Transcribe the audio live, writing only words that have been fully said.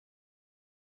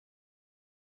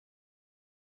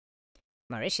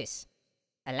Mauritius,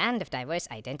 a land of diverse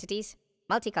identities,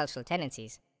 multicultural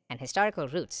tendencies, and historical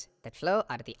roots that flow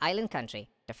out of the island country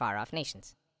to far-off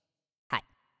nations. Hi,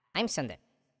 I'm Sundar.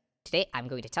 Today I'm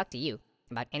going to talk to you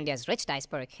about India's rich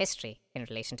diasporic history in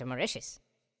relation to Mauritius.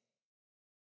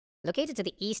 Located to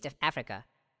the east of Africa,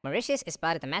 Mauritius is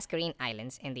part of the Mascarene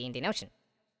Islands in the Indian Ocean.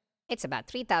 It's about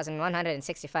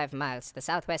 3,165 miles to the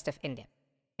southwest of India.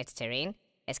 Its terrain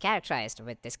is characterized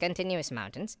with discontinuous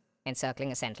mountains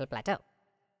encircling a central plateau.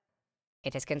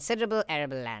 It has considerable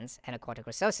arable lands and aquatic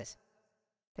resources.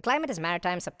 The climate is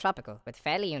maritime subtropical with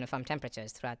fairly uniform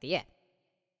temperatures throughout the year.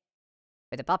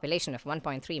 With a population of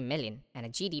 1.3 million and a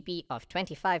GDP of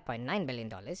 $25.9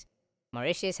 billion,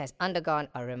 Mauritius has undergone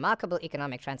a remarkable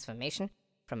economic transformation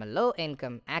from a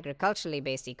low-income, agriculturally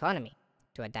based economy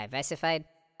to a diversified,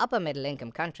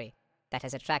 upper-middle-income country that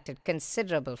has attracted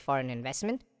considerable foreign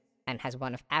investment and has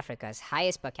one of Africa's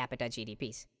highest per capita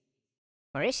GDPs.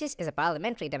 Mauritius is a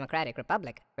parliamentary democratic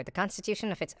republic with a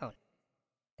constitution of its own.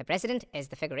 The president is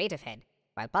the figurative head,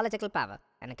 while political power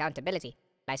and accountability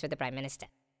lies with the prime minister.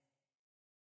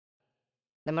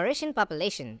 The Mauritian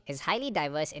population is highly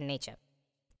diverse in nature,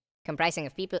 comprising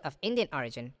of people of Indian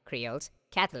origin, Creoles,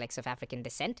 Catholics of African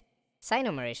descent,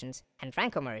 Sino-Mauritians, and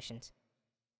Franco-Mauritians.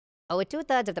 Over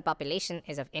two-thirds of the population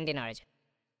is of Indian origin.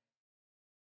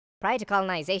 Prior to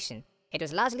colonization, it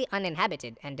was largely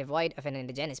uninhabited and devoid of an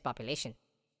indigenous population.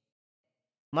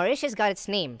 Mauritius got its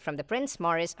name from the Prince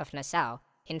Maurice of Nassau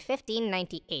in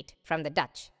 1598 from the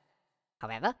Dutch.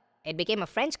 However, it became a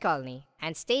French colony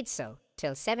and stayed so till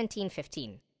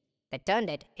 1715, that turned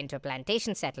it into a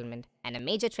plantation settlement and a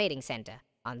major trading center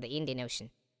on the Indian Ocean.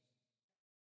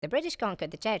 The British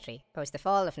conquered the territory post the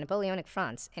fall of Napoleonic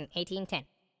France in 1810.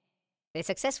 They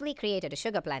successfully created a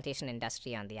sugar plantation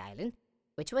industry on the island,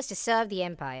 which was to serve the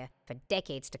empire for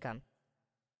decades to come.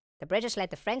 The British let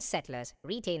the French settlers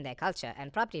retain their culture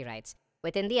and property rights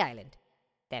within the island.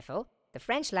 Therefore, the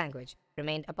French language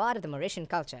remained a part of the Mauritian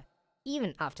culture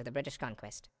even after the British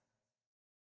conquest.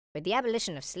 With the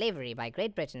abolition of slavery by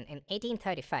Great Britain in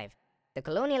 1835, the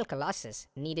colonial colossus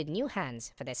needed new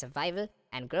hands for their survival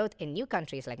and growth in new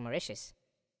countries like Mauritius.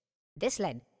 This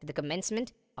led to the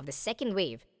commencement of the second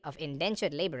wave of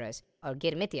indentured laborers, or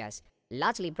Girmityas,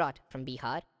 largely brought from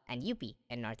Bihar and UP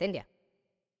in North India.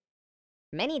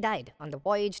 Many died on the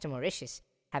voyage to Mauritius,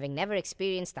 having never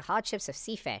experienced the hardships of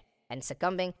seafaring and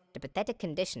succumbing to pathetic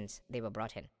conditions they were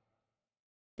brought in.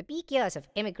 The peak years of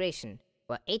immigration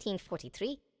were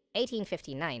 1843,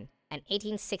 1859, and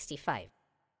 1865.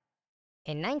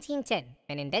 In 1910,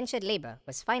 when indentured labor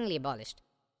was finally abolished,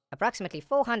 approximately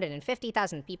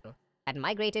 450,000 people had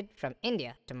migrated from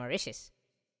India to Mauritius.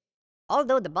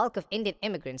 Although the bulk of Indian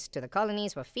immigrants to the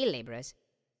colonies were field laborers,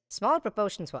 small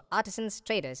proportions were artisans,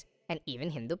 traders, and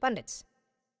even Hindu pundits.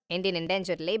 Indian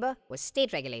indentured labor was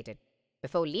state-regulated.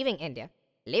 Before leaving India,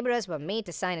 laborers were made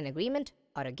to sign an agreement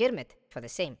or a girmit for the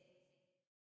same.